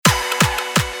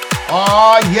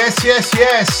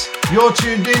Yes. You're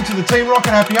tuned in to the Team Rock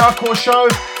and Happy Hardcore show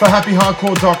for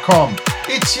happyhardcore.com.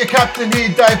 It's your captain here,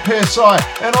 Dave Persai,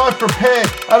 and I've prepared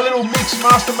a little mix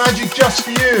master magic just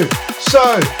for you.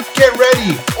 So, get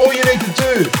ready. All you need to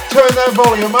do, turn that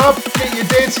volume up, get your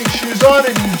dancing shoes on,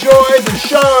 and enjoy the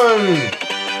show.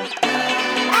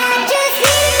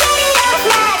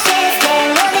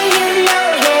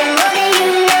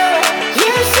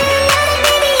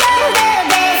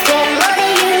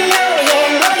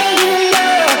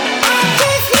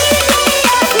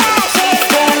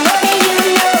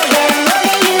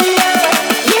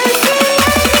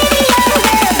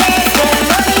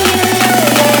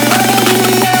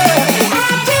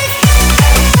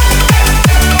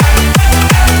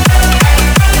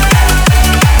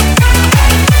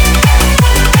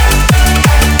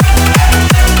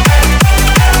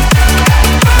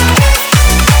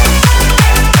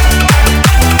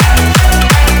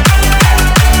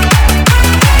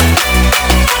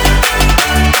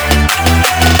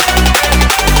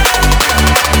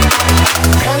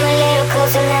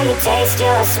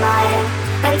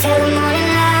 Alone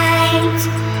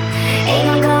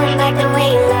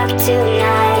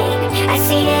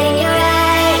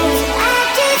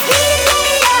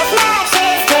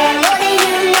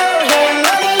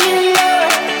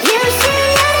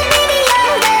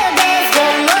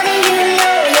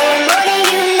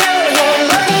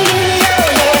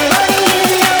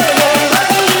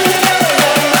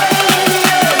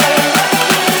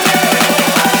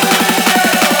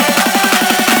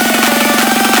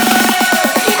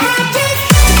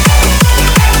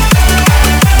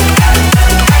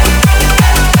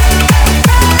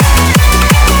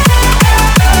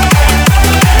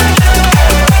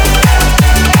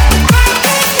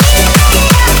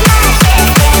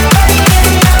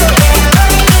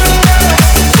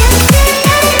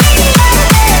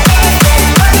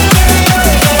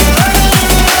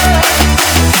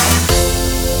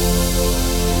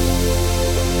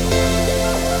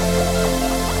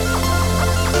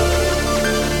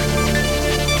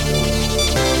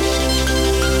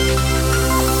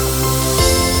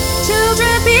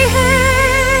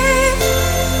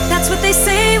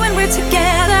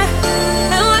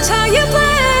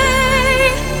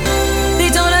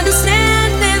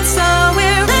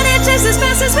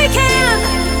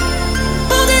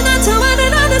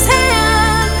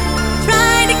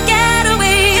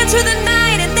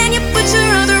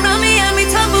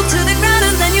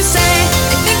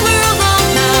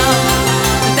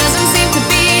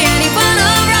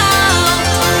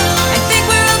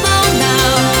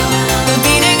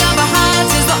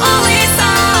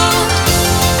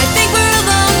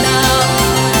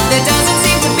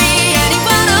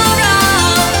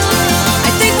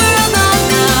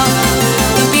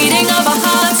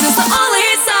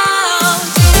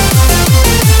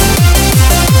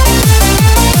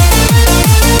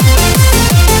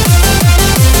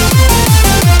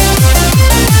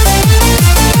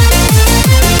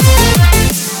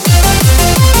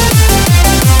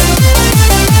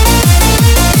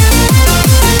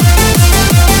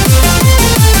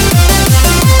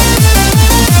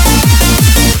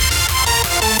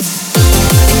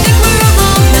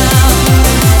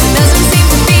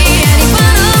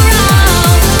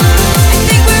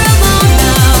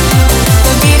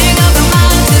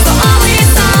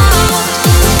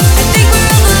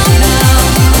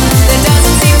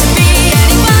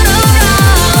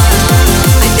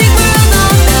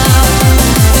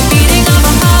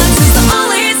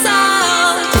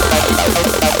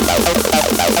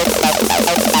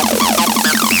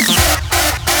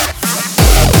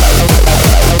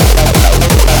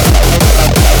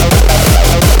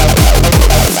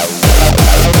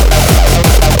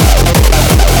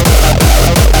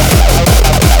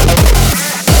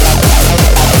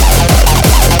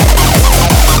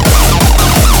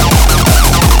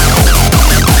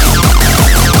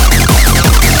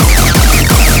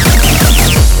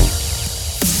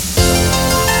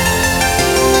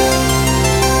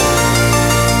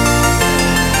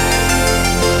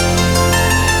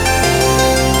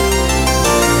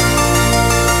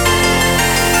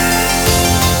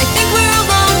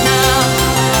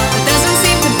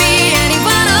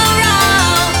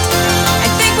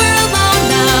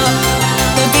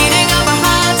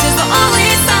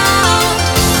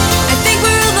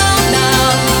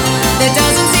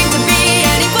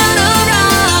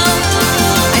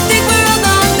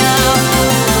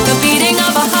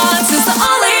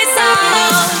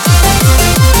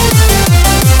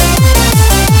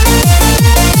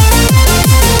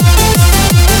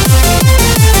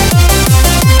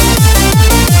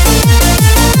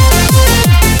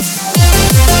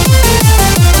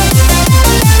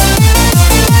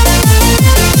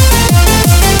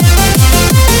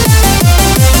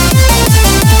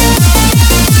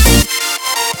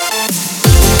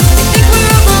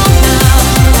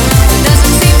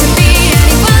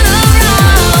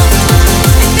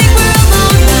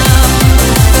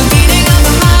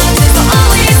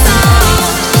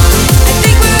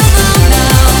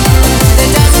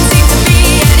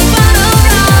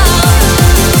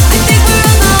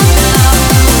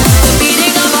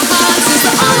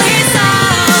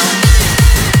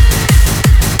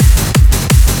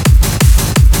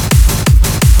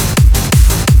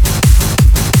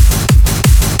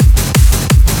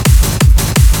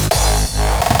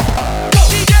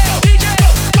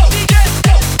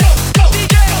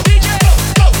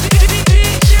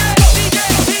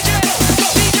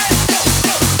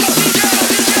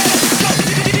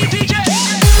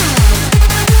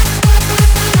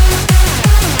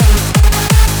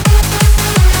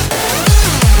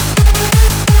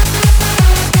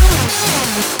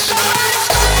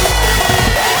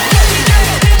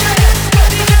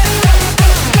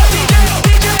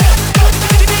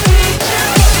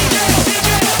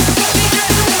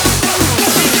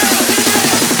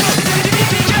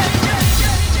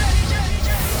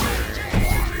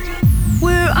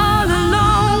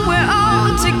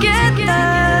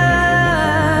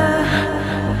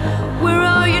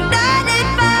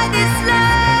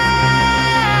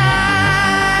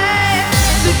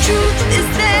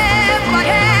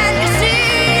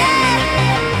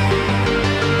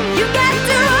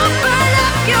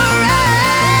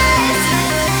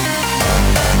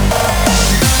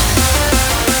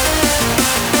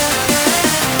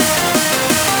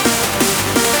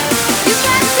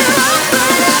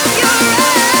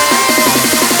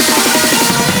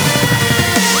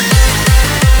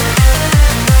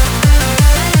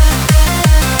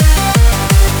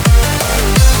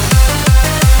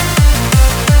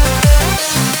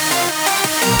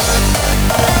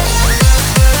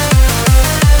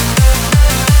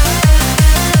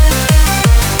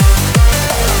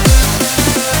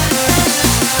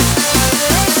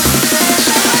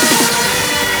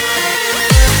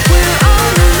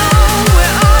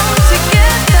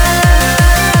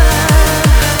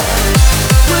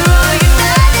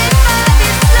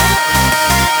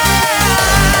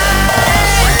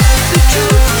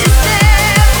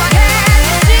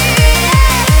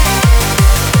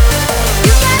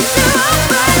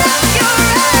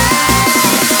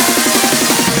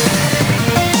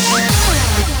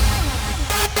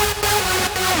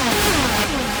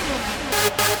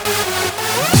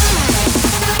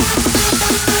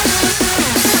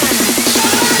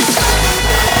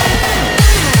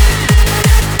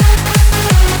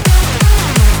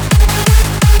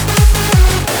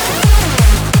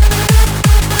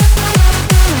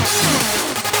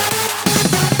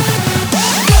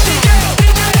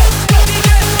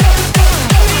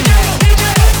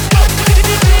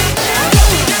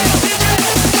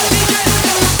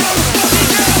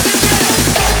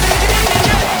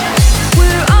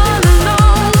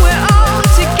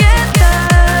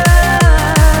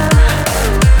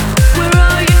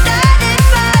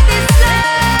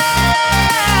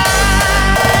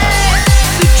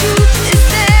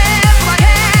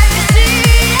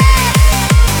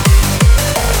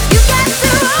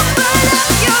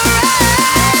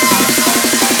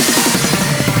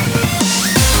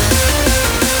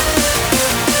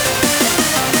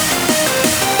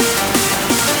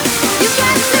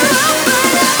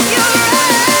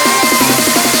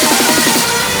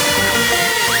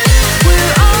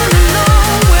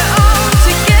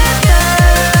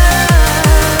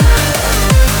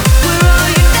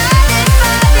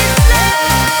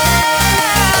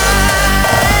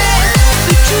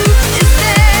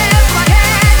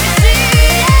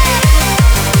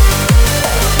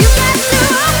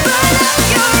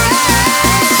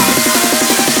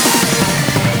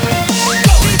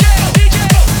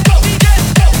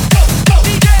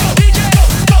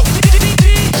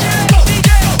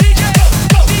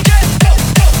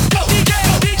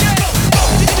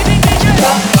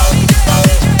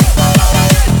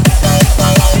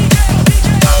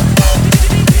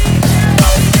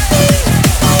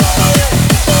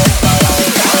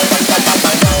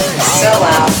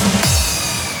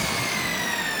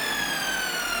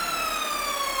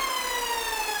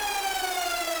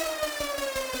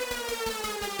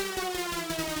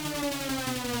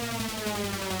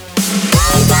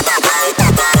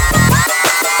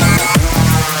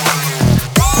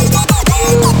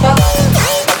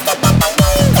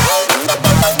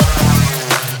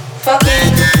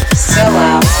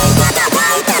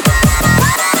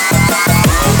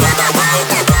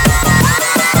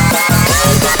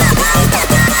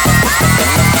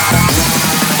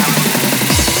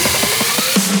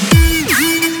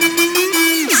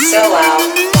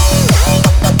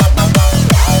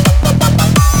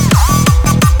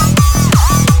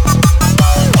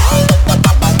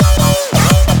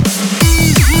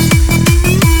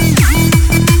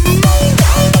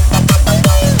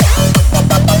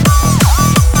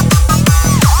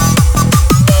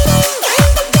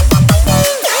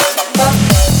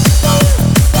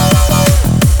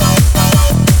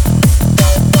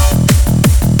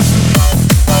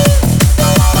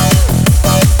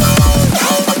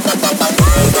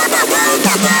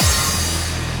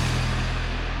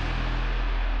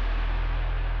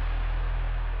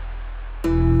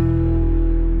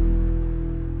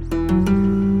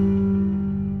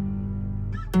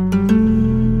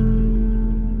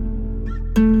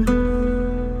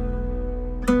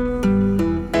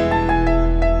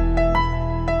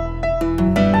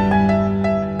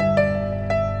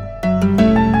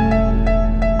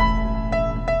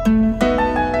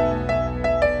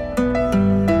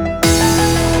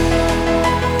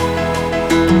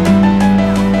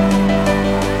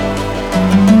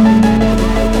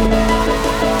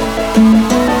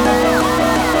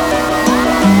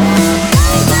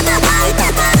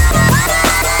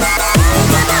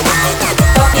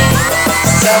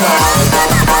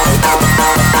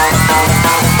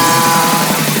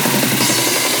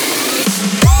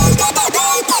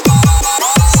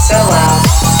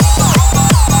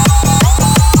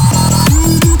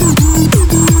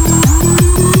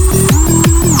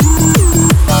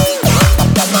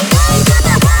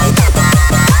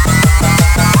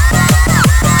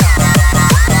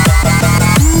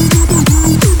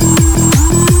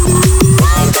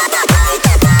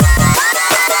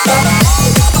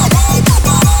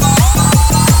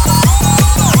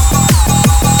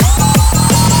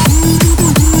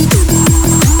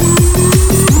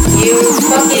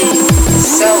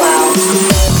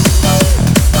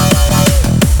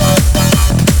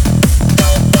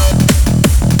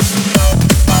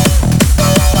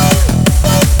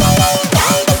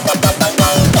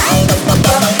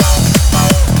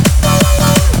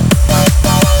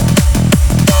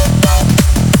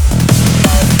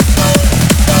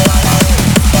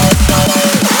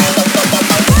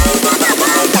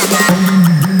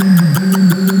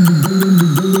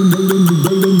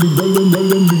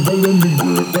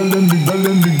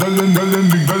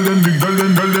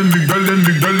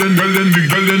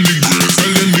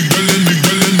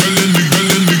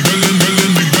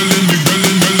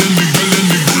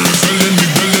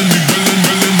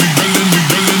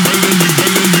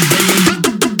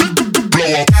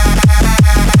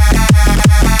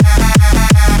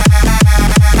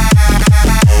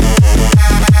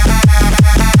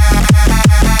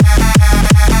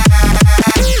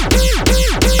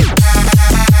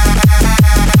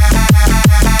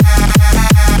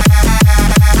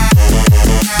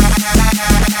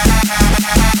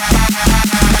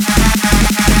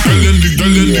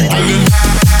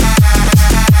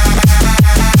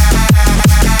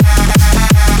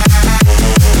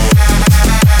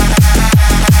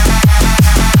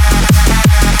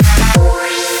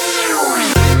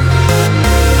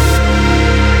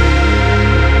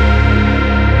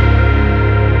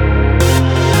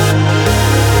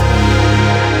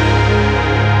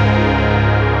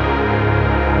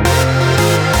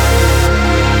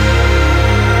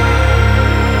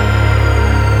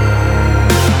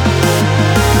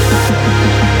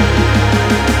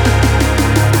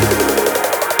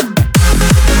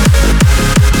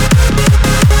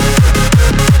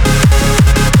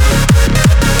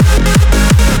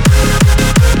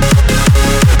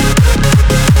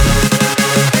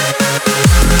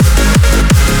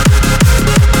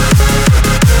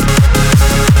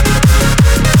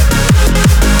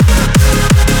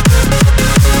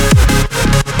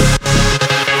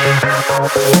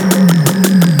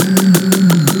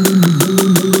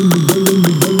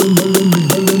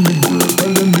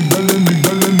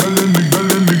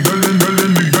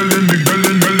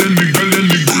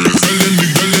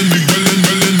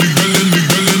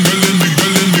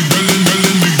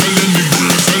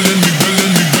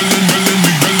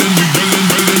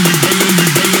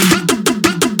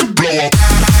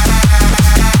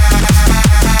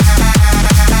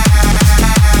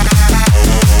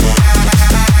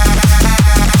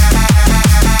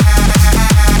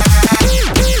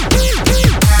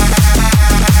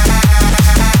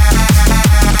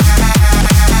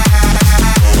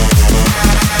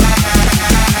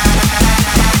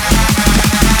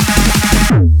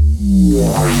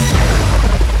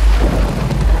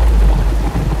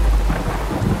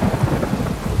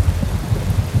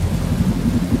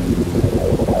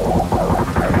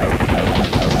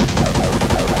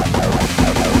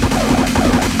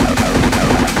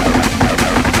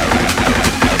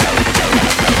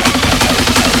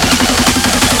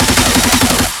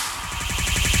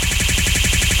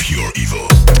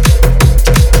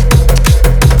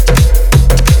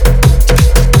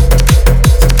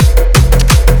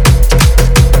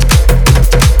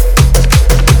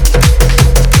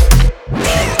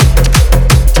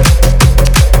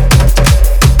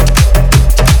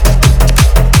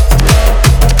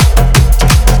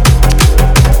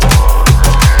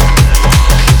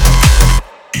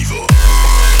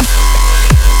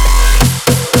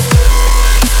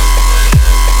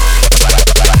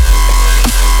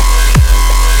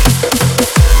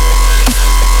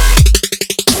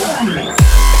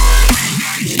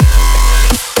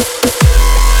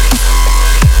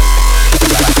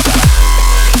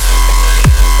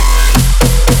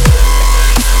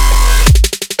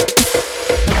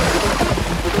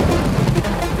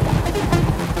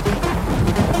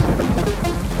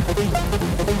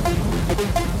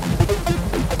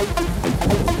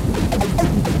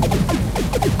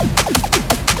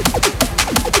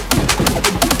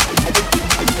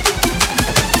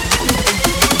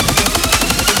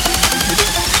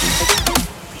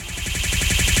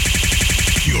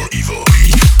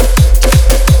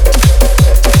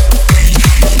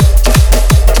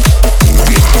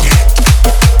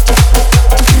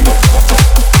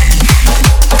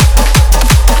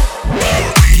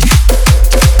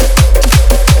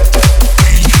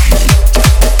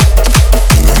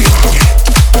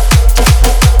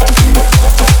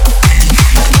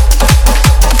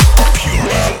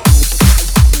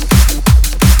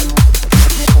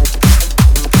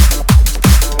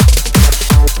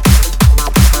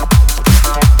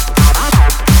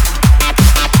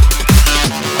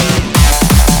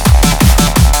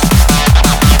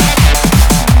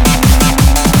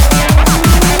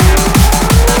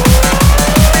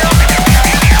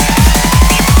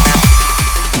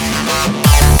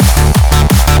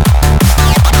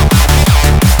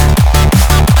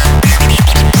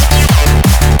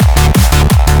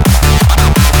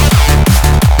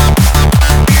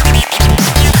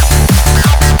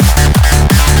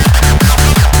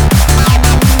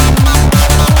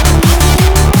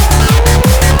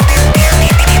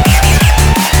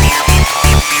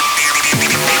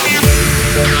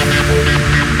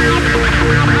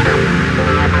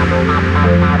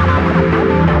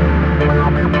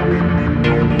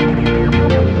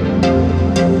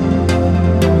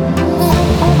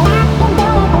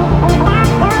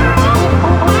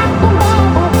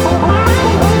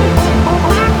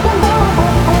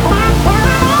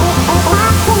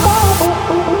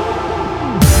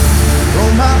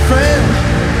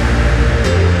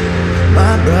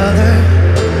brother,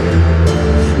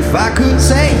 if I could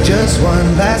say just one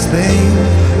last thing,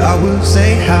 I would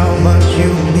say how much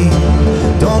you mean.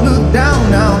 Don't look down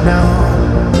now, now,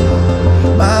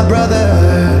 my brother.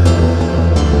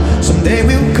 Someday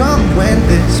will come when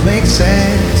this makes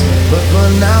sense, but for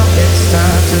now it's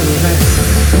time to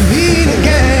meet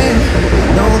again.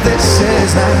 No, this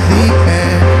is not the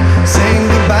end. Saying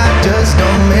goodbye just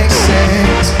don't make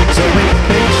sense, so we're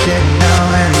patient now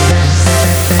and then.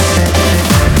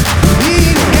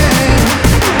 Meet again.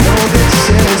 No, this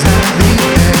is not the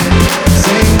end.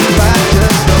 Saying goodbye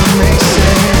just don't make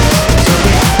sense, so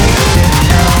we're patient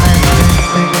now and then.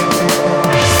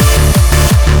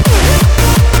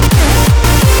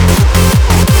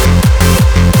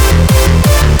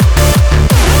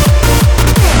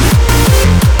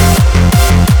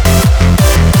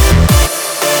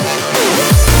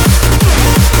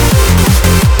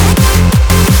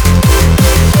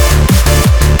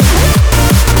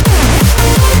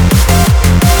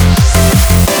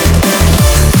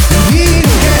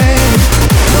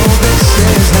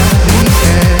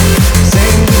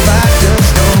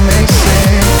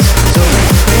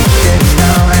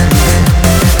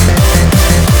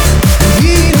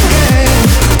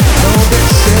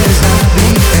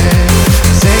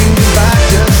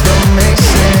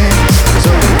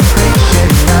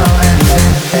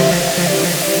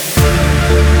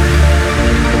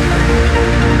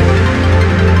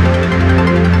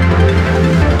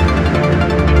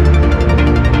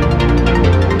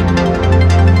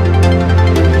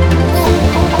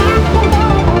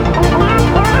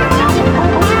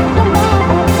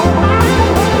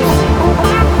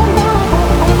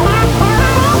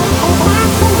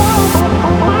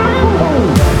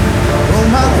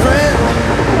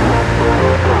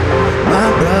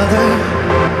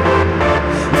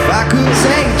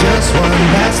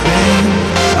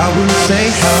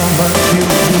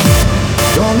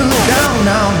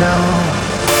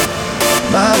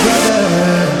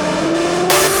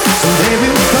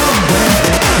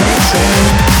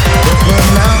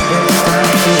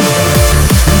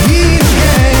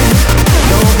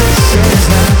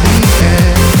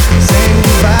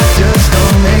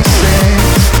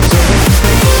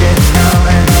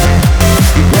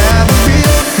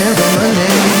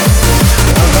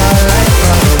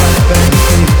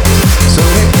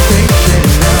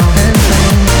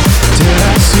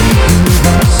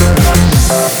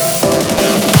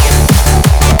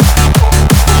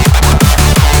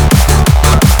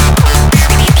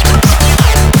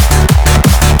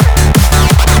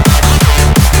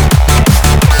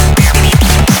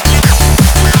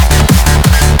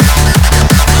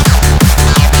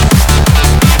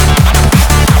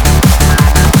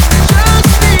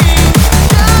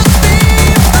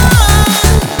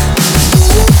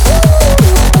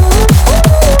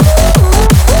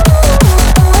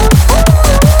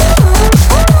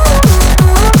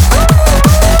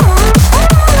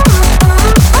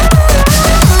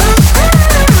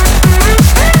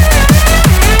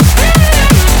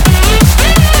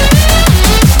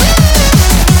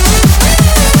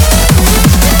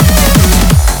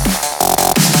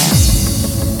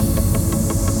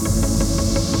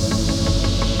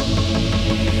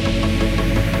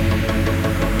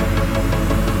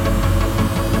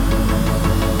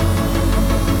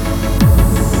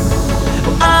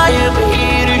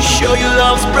 show you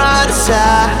love's brighter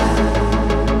side.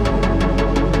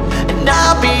 And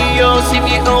I'll be yours if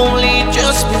you only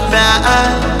just be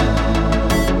mine.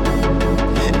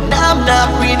 And I'm not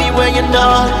really when you're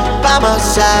not by my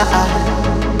side.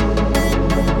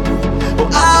 Oh,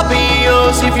 I'll be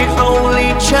yours if you only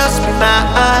just be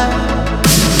mine.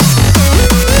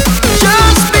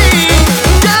 Just be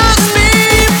mine. Just be.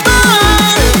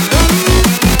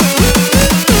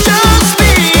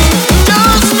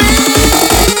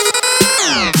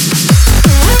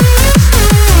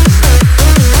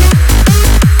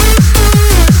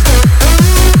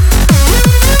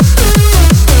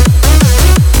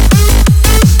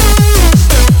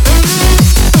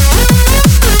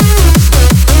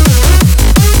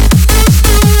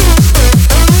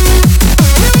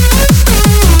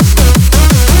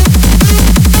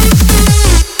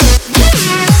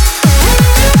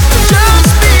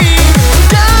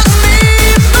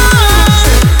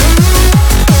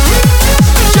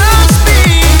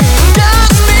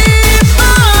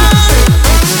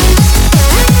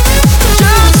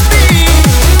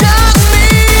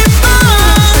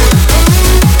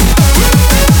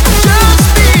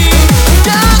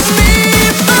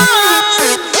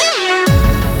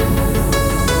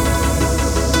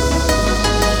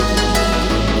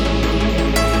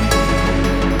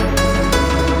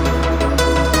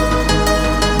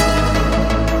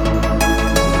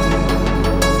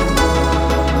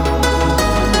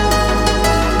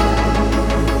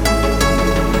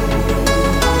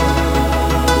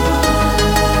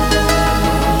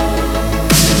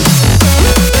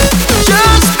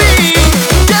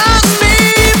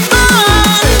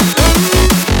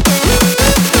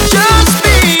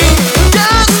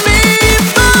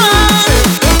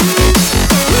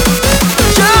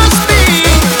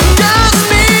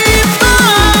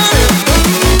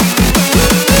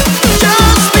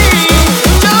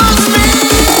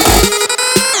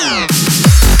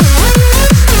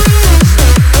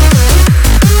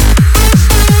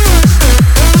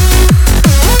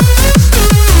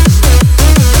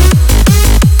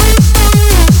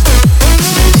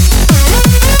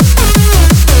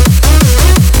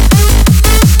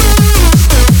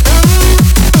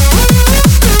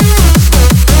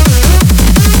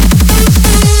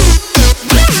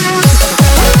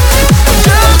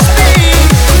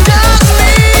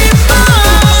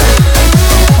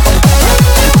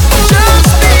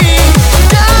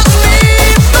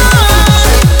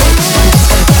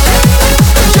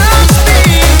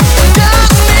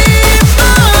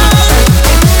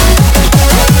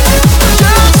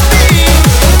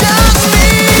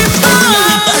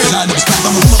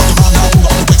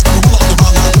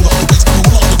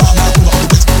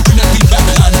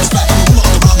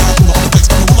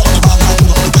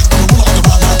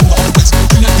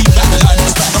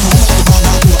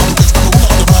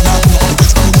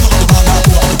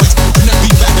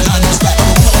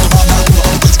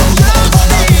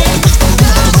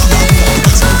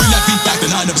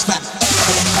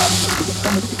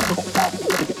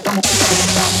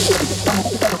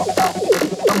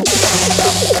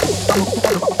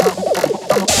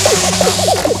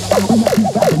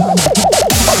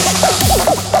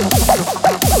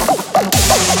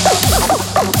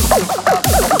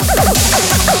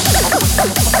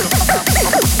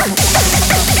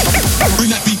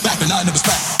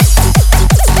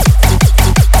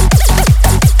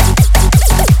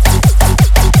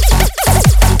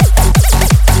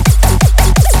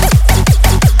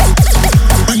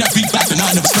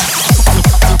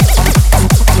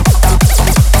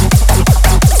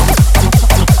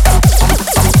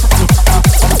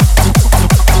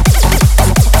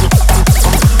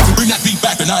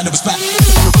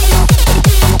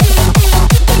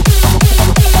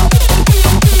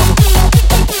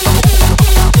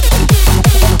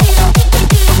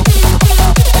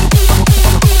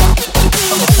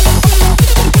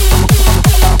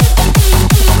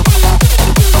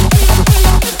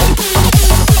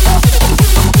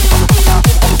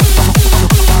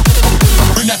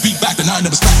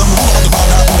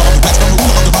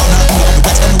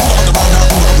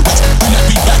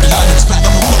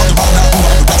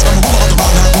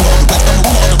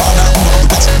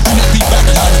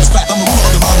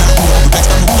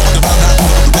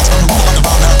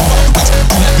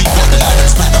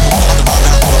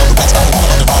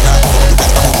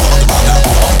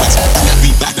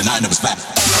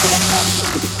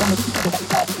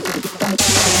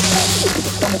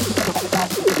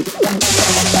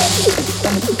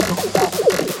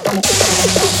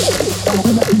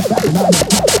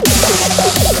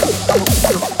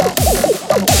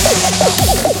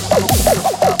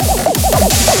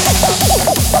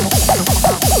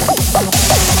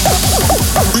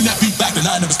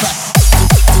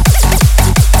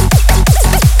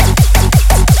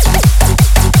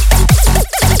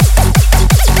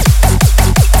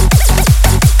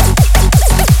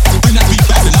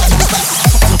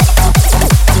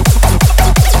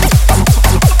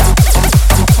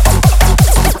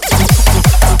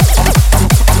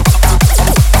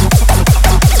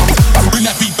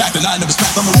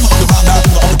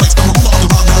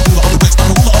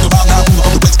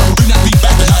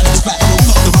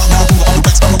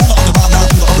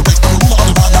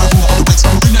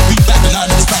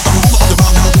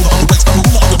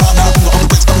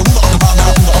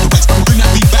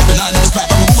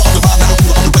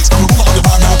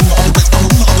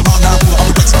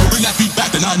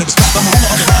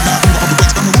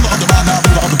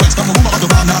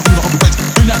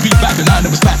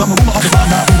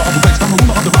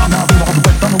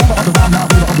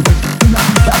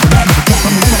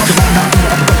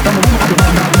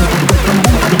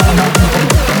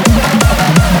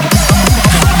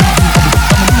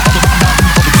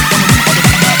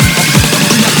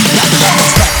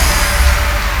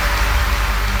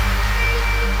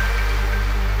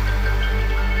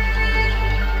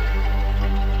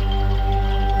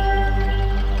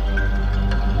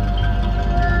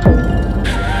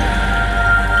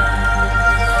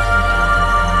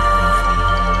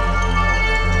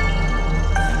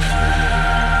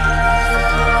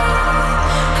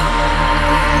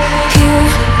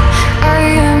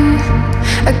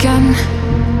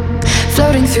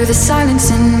 Through the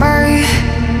silence in my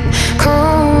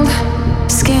cold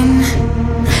skin,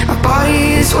 my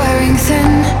body is wearing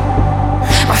thin.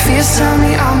 My fears tell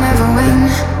me I'll never win.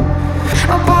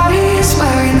 My body is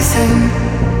wearing thin.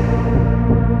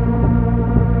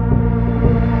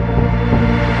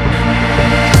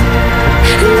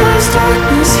 And there's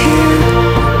darkness here,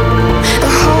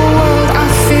 the whole world I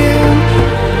feel.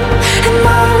 In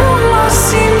my room I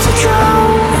seem to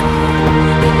drown,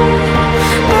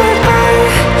 but I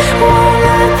won't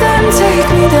let them take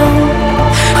me down.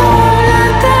 I won't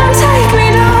let them take me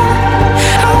down.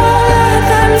 I won't let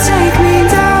them take me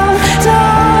down,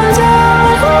 down, down.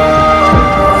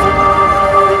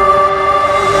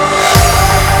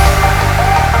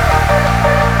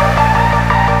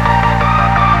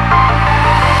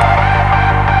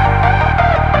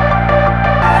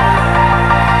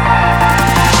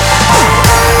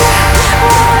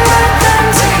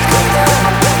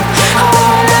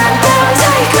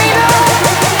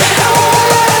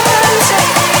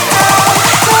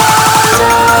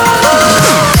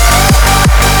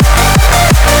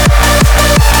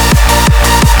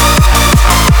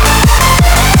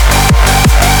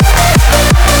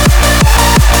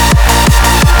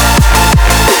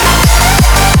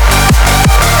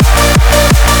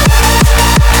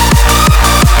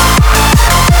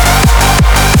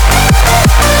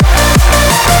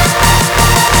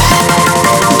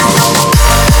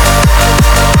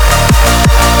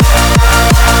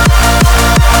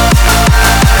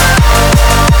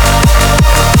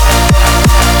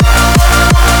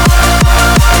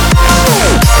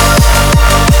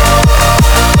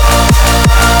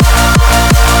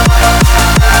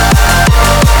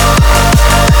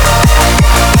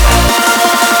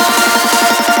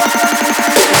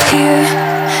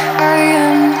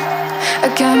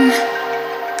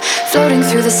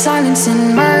 through the silence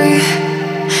in my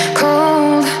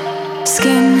cold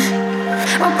skin.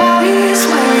 My body is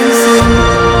wearing thin,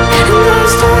 and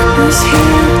there's darkness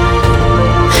here.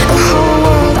 The whole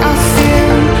world I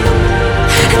fear,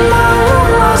 and my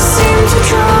room I seem to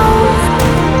drown.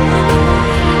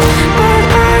 But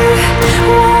I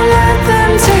won't let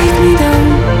them take me down.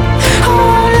 I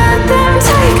won't let them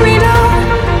take me down.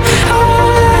 I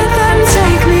won't let them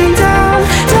take me down,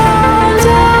 down,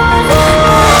 down.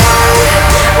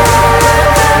 I won't let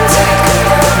them take me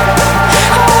down.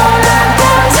 I won't let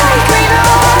them take me down.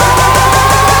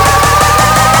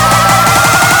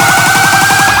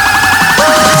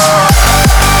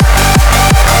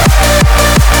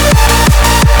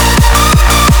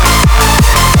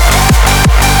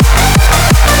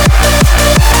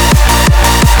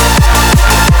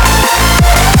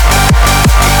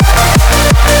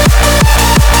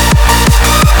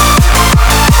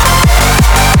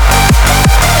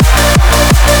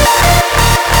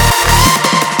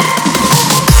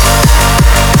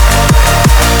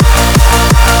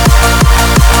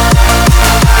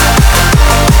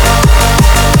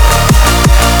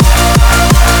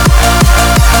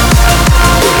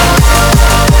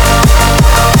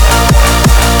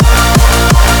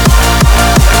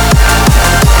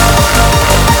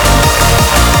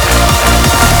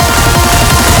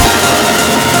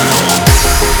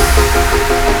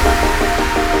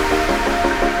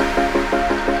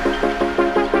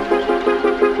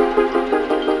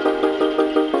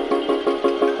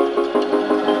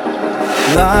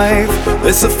 Life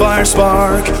is a fire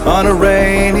spark on a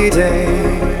rainy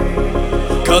day,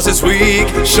 'cause it's weak,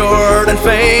 short and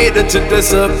faded to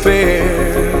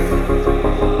disappear.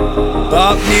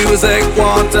 But music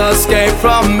won't escape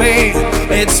from me.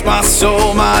 It's my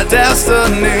soul, my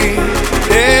destiny.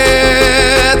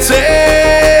 It's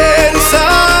inside.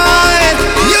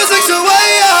 Music's a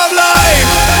way of life.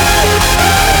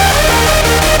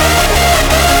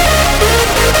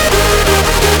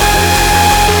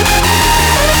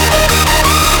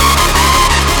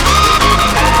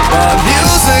 But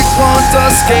music won't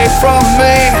escape from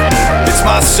me. It's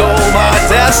my soul, my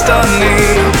destiny.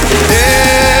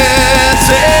 It's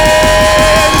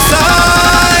inside.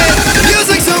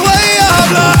 Music's a way of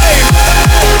life.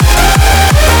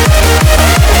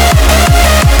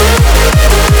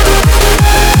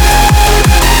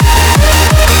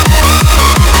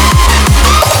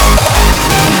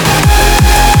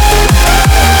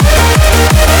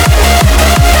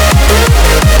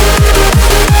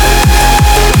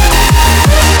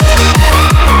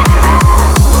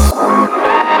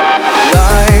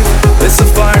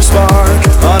 Spark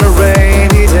on a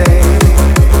rainy day,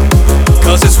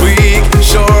 'cause it's weak,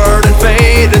 short and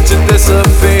faded to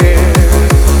disappear.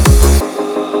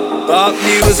 But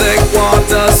music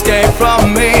won't escape from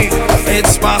me.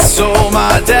 It's my soul,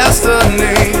 my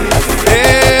destiny.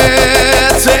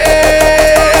 It's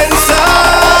inside.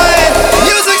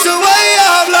 Music's a way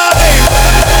of life.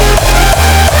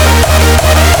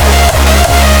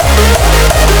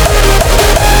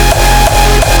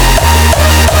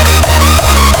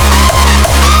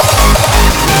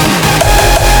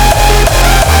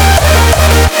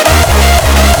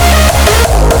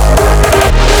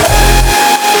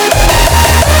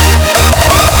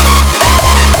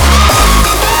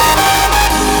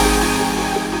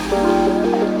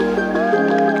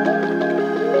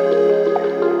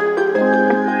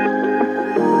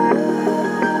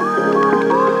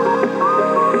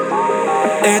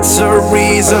 It's a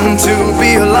reason to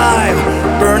be alive.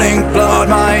 Burning blood,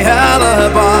 my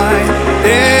alibi.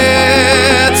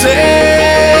 It's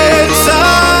inside.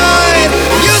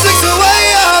 Music's a way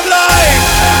of life.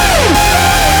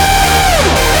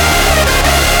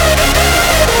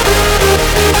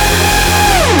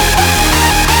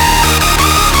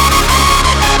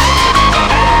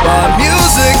 But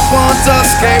music won't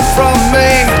escape from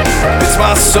me. It's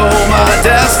my soul, my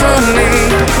destiny.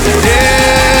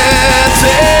 It's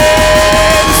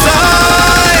inside.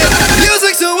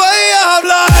 Music's a way of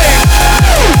life.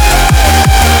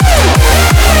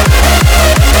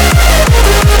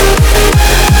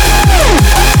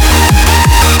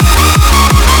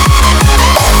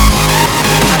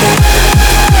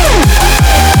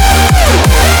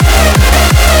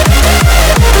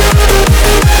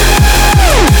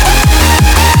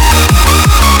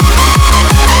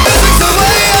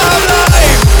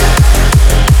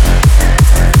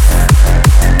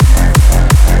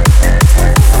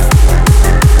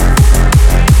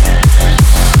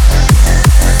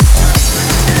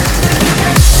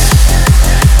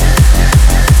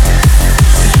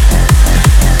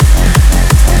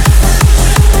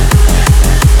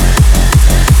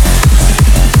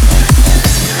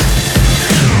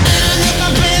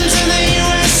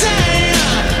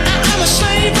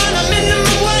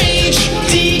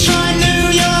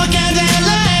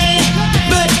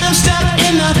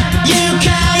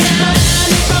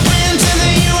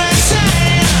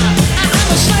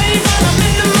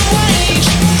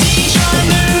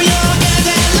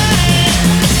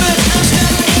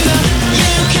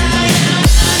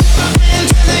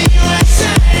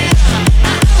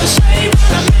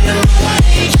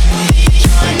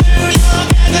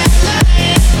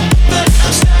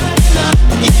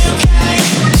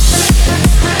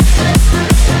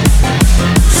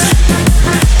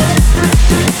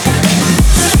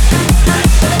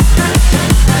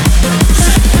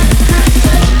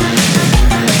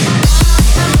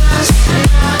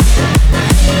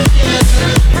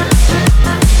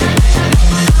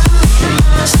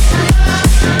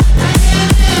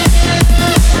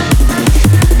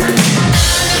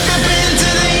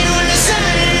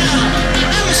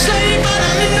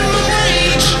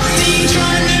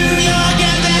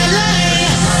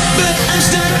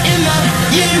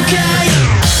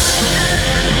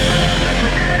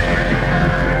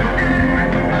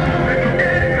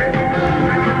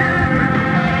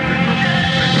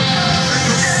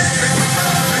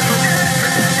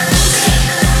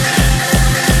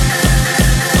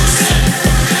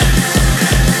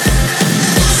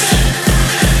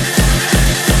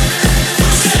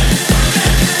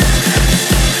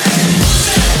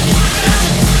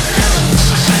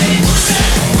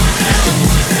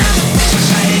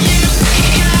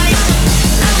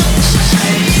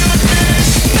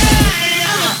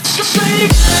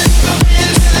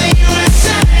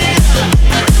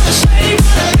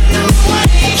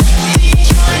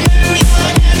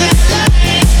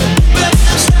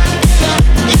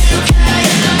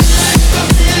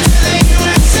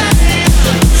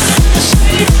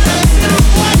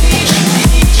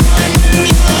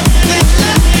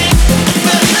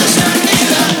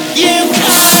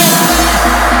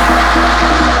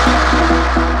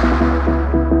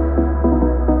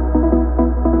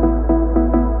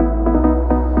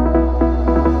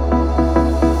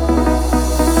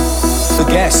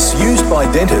 gas used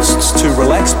by dentists to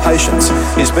relax patients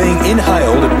is being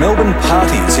inhaled at Melbourne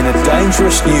parties in a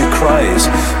dangerous new craze.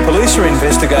 Police are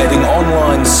investigating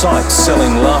online sites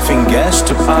selling laughing gas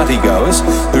to partygoers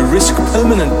who risk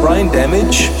permanent brain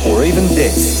damage or even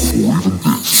death.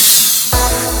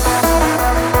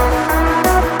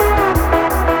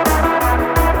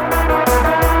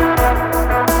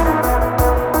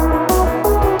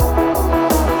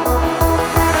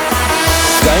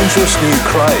 Dangerous new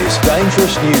craze,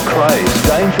 dangerous new craze,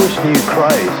 dangerous new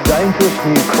craze, dangerous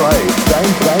new craze,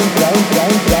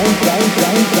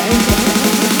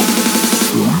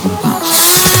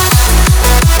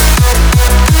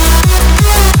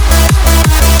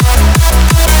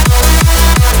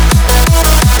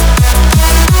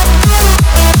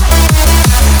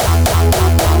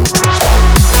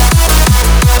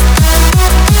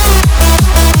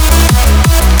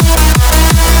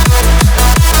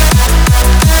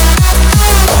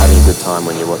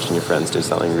 when you're watching your friends do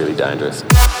something really dangerous.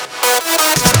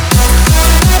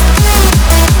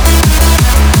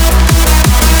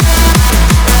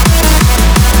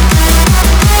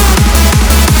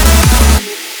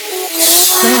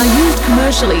 They are used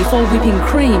commercially for whipping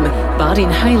cream, but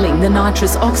inhaling the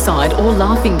nitrous oxide or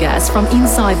laughing gas from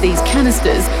inside these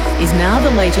canisters is now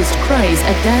the latest craze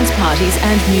at dance parties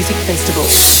and music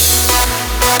festivals.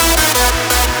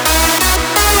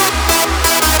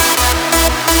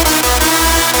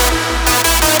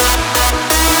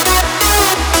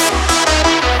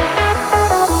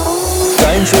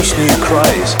 Dangerous new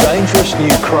craze, dangerous new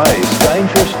craze,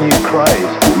 dangerous new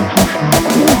craze,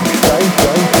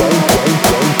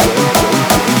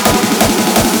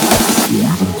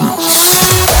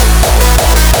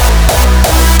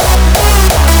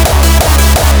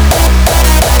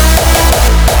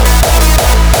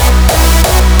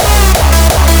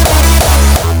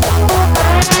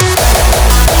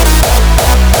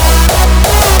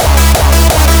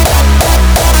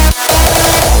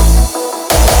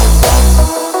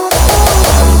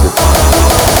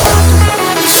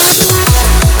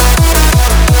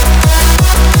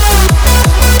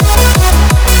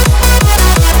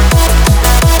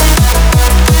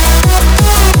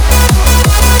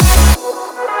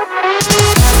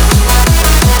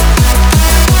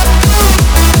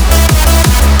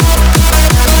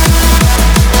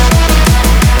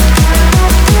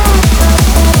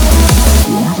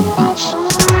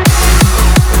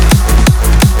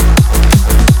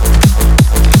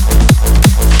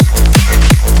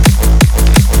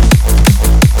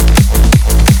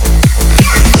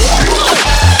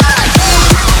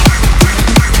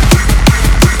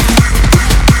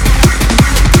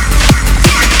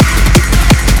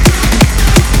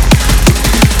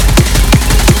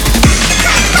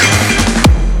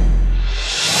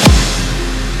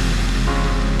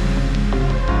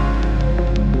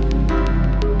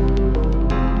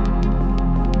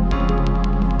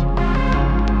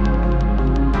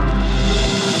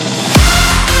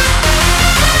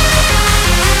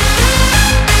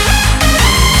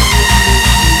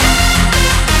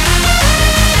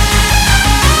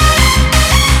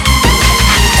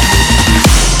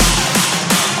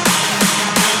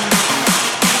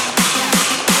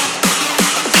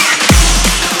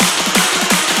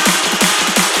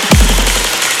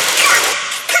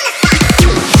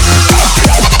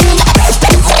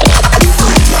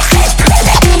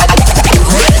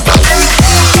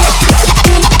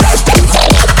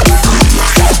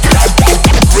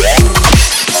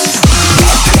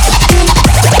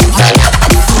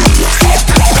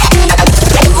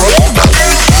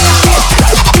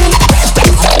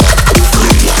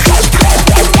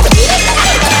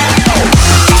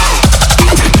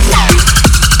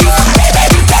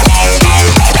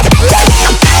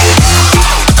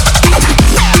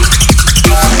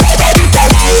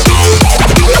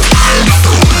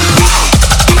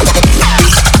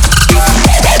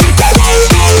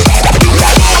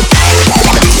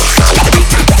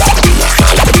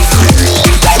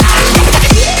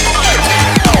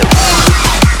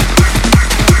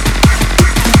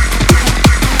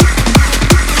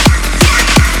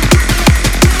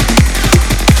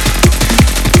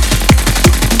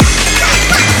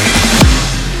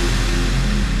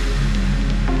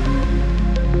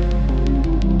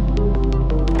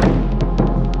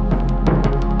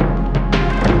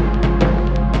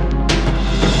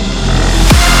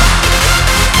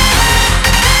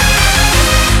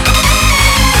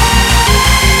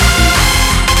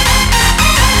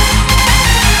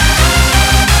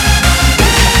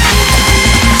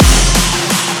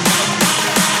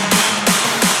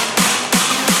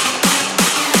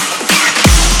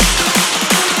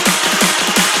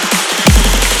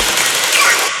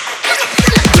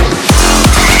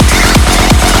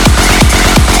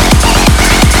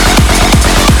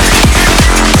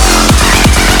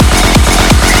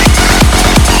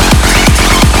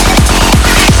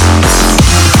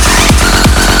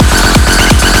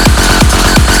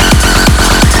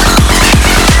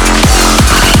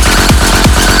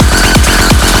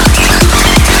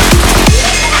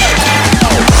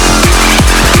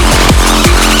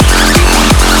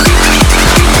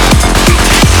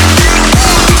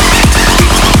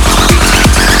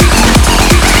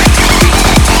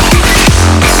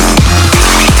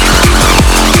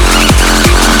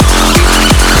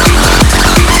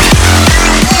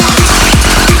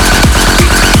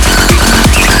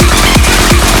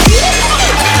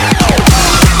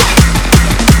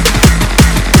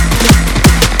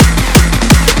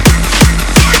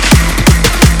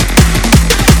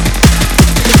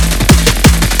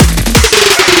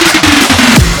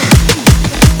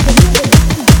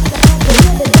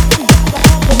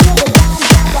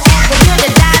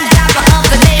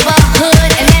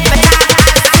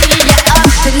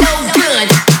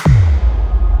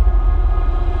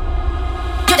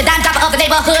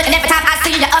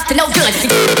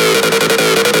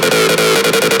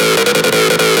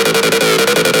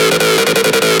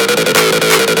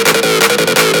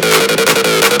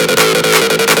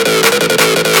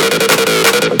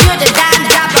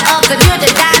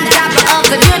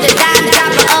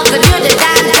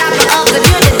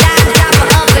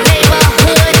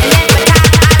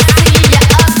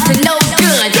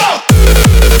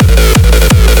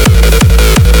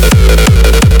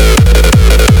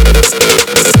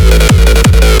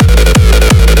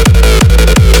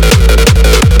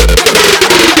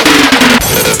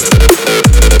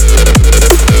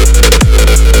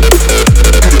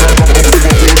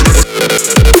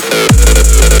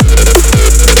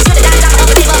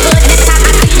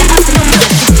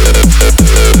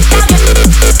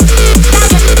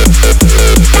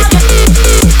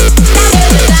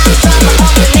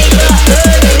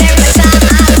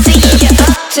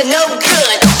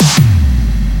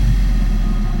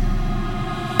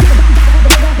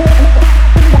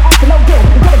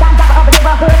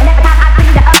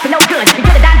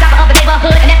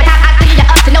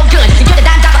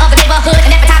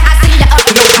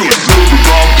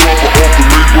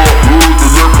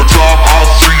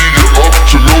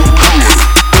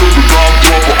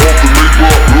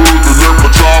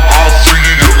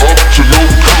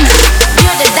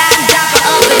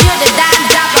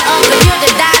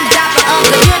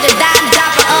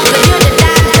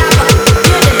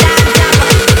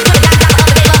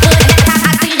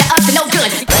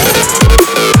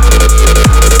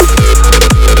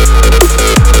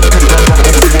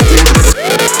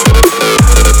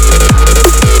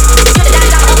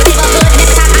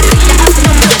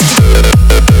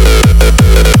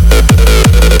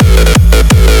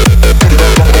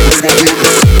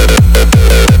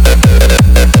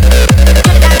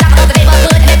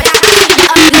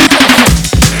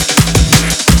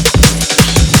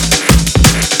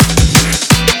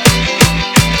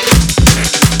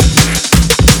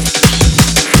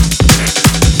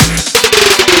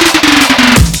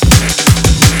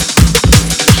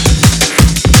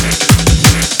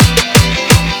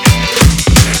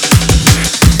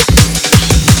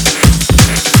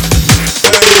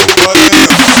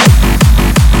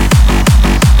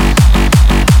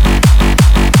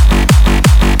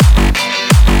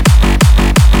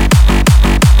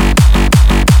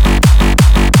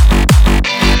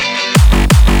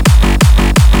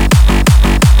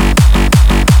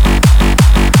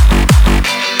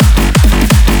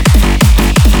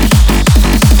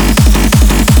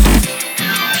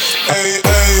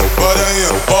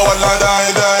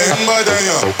 Hey,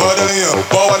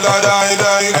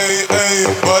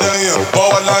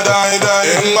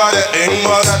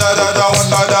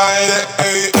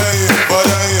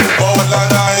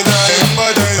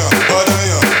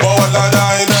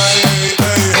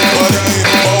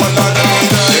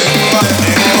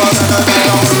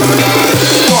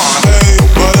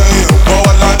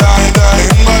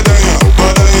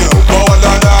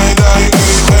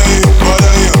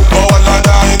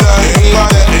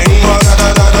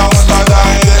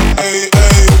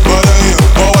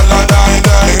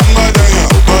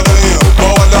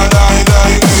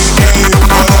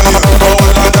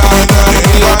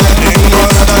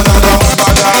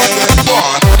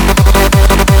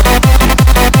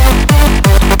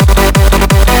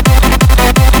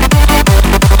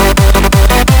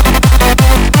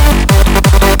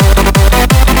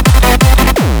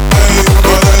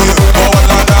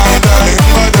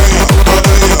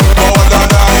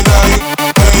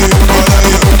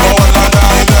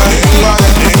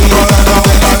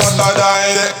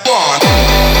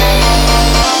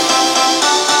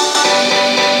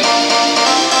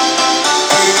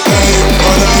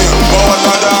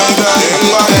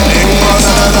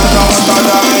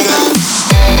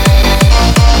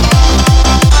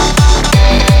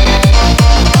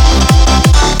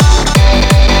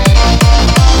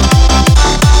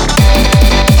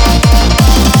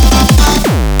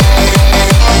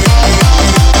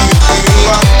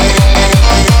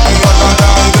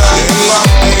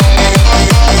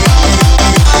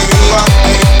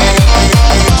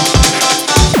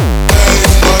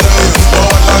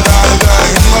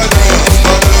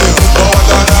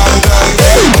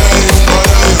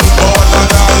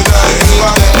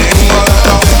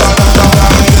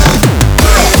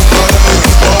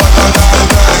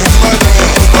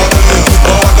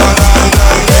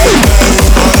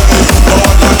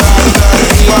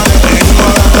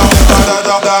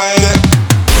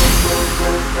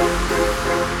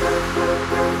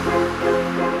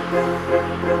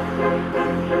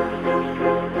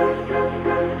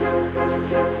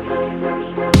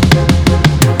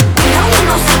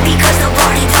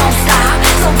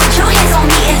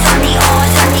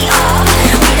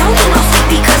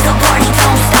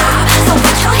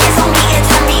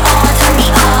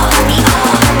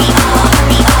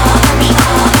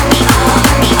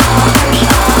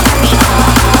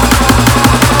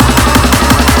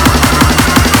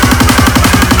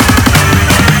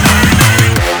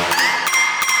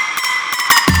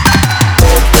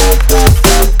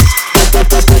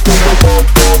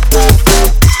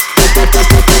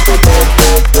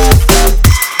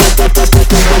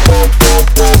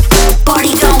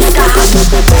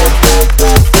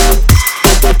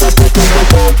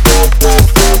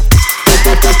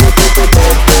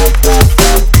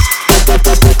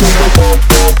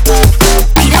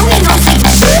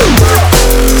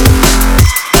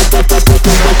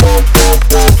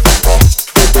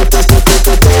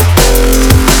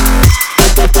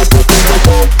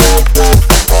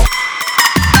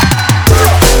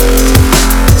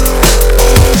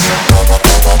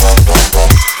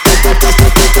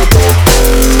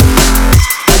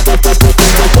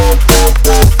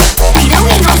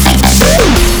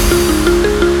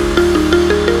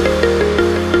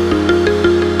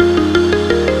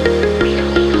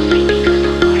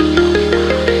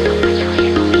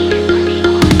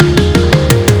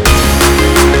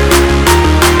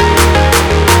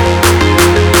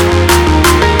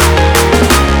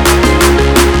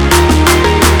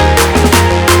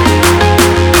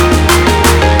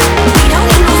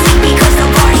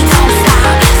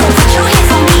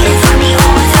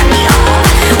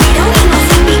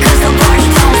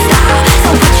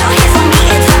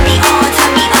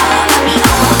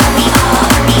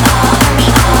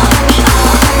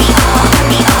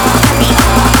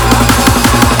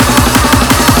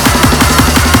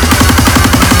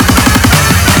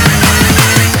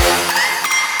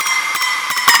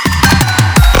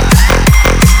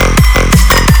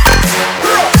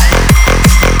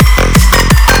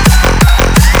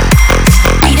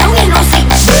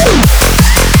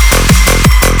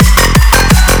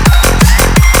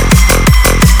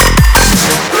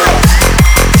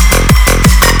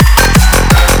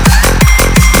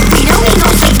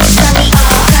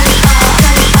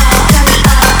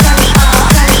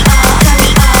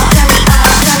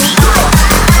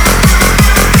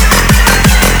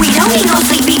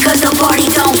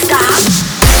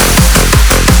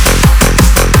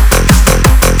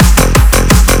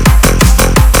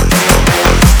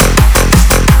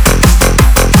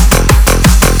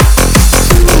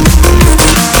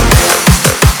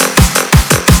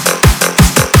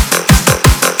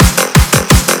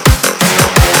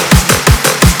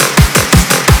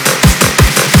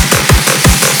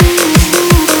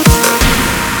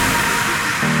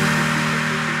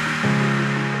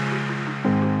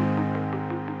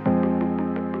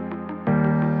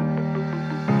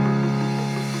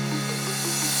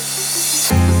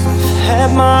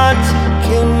 had my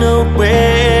taken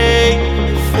away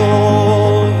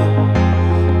before,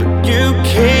 but you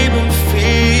came and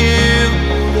filled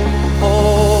the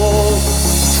hole.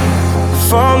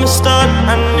 From the start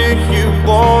I knew you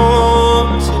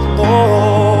wanted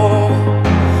more,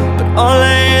 but all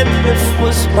I had left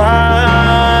was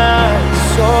my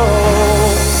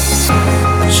soul.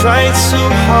 I tried so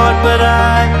hard but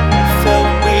I felt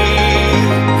weak.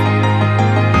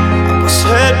 I was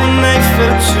hurt when I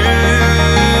fell to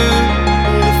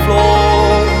the floor.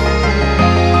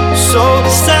 So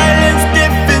the silence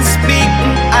deafens me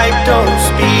and I don't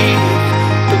speak,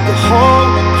 but the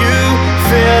hole you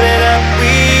fill it up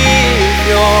with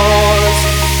yours.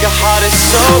 Your heart is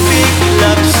so big,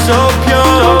 love is so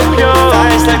pure.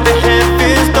 Eyes like the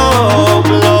heavens door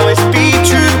will always be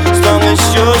true as long as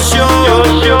you're sure.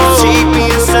 Take me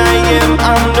as I am,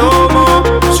 I'm no more.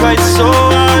 Tried so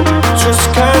hard, trust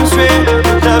comes with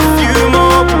love you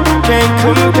more. Can't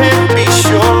compare, be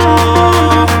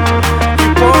sure you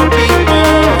won't be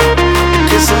more,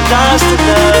 cause I lost the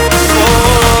love before.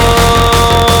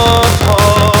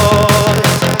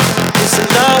 Cause I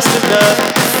lost the love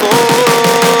before.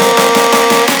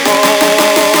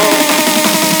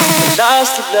 I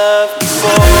lost the love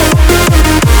before.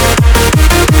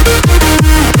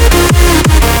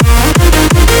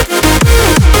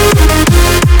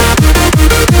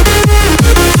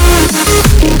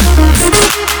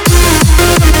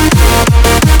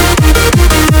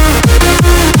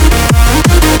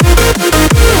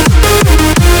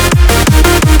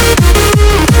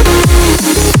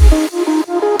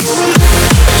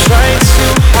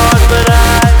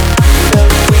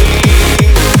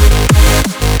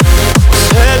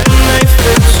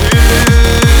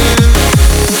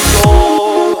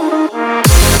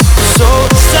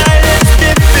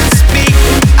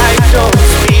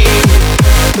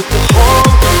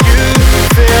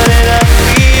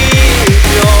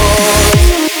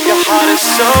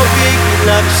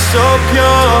 So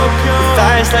pure, with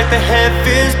eyes like the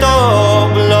heavens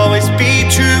door will always be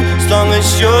true as long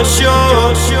as you're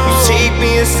sure. You take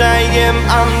me as I am,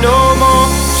 I'm no more.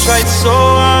 Tried so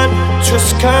hard,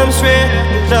 trust comes with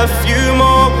love you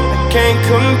more. I can't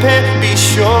compare, be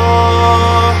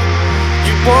sure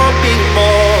you won't be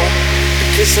more,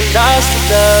 because I lost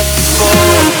the love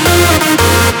before.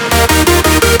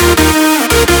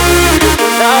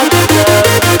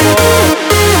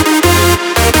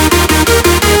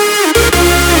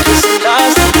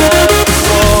 Lost the love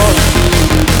before.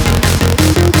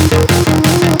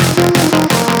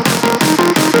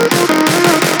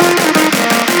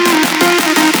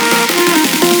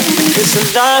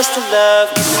 Lost the love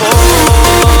before.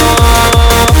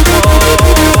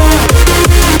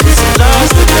 Because I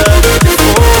lost the love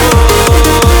before.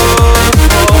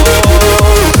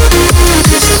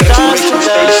 Because I lost the love before. Because I lost the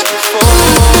love before.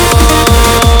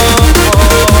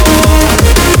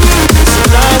 Because I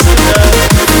lost the love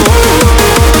before.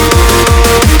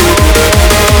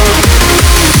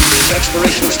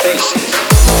 Exploration space.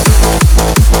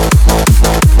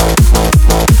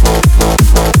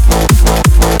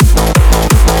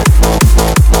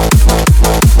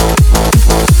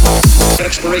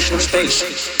 Exploration of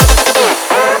space.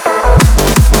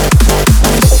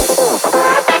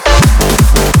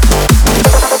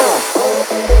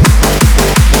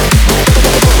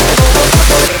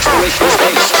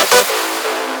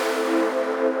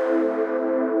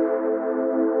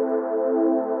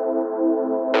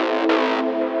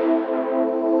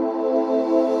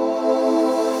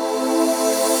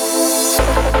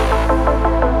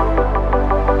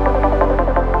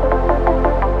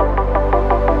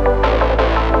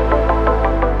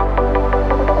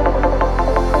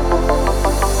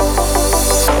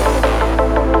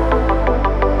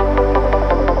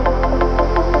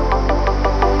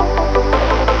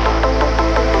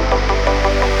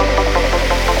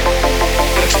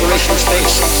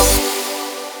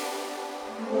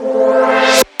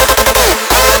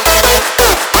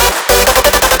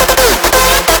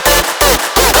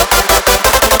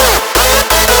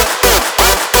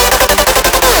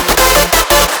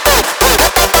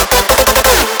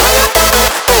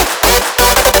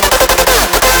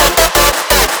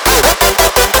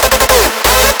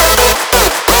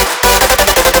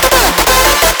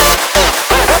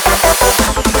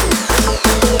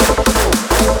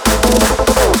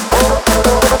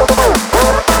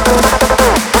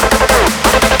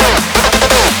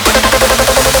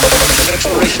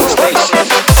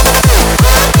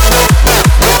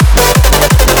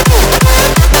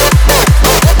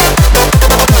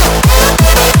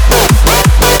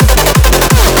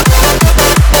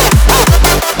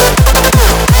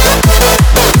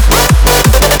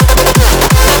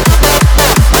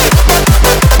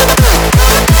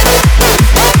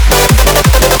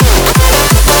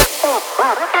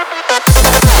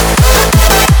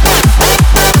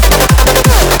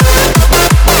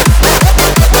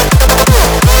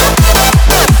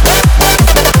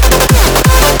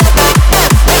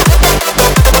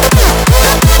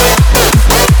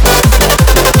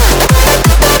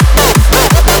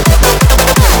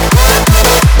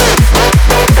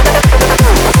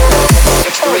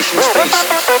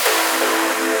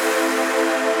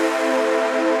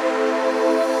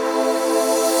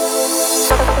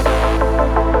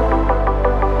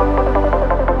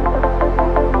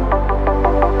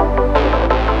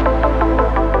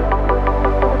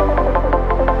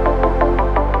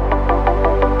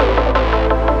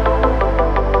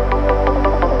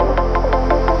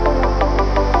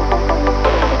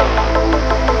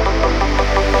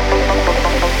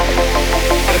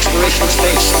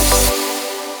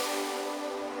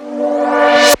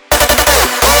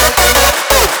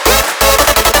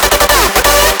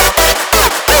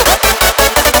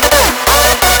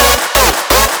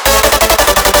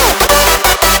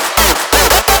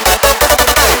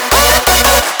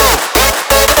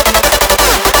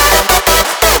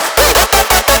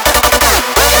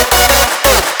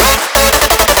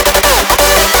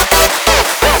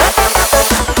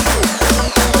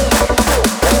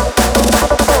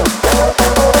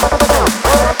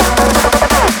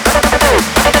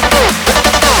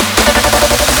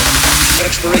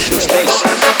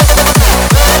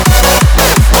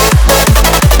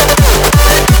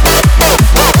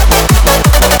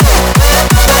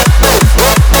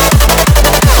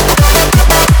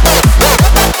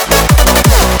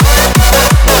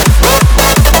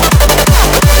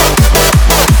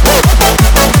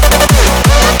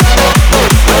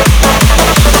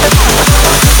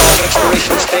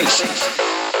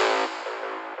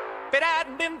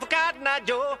 Eye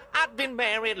Joe, I'd been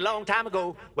married a long time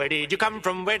ago. Where did you come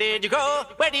from? Where did you go?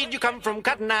 Where did you come from,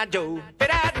 Cotton Eye Joe? If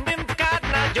it hadn't been for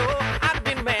Cotton Eye Joe,